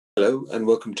Hello and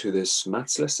welcome to this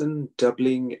maths lesson,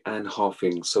 doubling and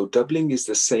halving. So doubling is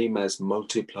the same as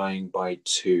multiplying by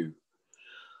 2.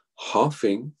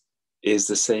 Halving is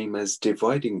the same as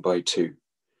dividing by 2.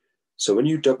 So when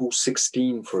you double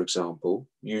 16, for example,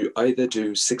 you either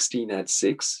do 16 add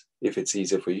 6, if it's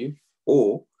easier for you,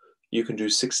 or you can do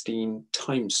 16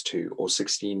 times 2 or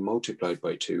 16 multiplied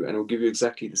by 2, and it will give you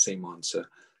exactly the same answer,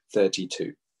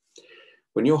 32.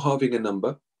 When you're halving a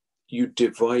number, you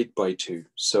divide by 2.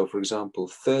 So for example,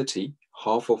 30,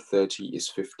 half of 30 is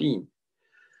 15.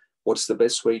 What's the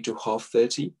best way to halve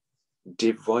 30?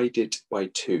 Divide it by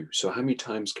 2. So how many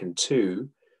times can 2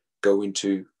 go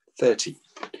into 30?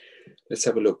 Let's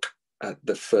have a look at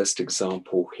the first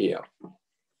example here.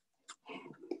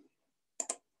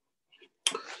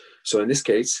 So in this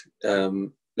case,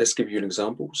 let's give you an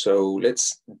example. So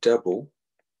let's double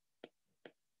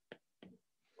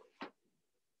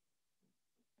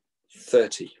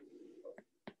 30.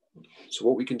 So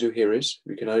what we can do here is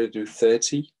we can either do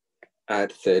 30,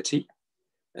 add 30,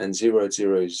 and 0 add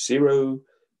 0 is 0,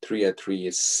 3 add 3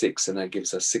 is 6, and that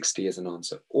gives us 60 as an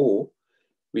answer. Or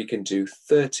we can do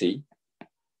 30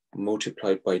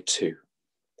 multiplied by 2.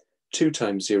 2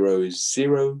 times 0 is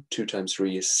 0, 2 times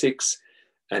 3 is 6,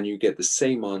 and you get the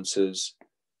same answers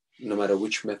no matter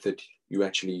which method you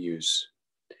actually use.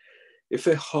 If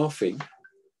we're halving,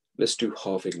 let's do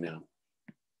halving now.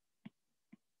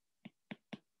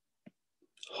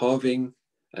 Halving,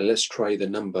 and let's try the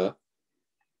number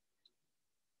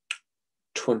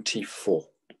 24.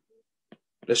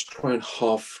 Let's try and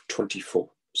halve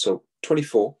 24. So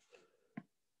 24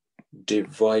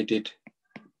 divided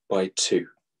by 2.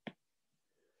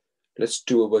 Let's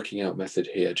do a working out method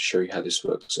here to show you how this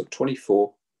works. So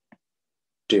 24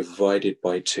 divided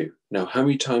by 2. Now, how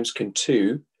many times can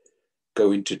 2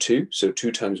 go into 2? So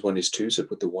 2 times 1 is 2, so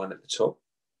put the 1 at the top.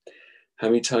 How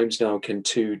many times now can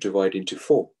 2 divide into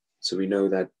 4? So we know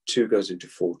that 2 goes into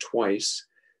 4 twice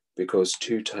because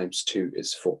 2 times 2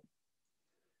 is 4.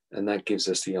 And that gives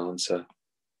us the answer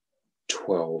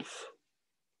 12.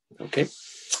 Okay,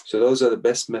 so those are the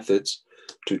best methods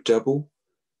to double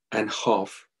and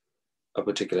halve a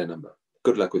particular number.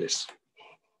 Good luck with this.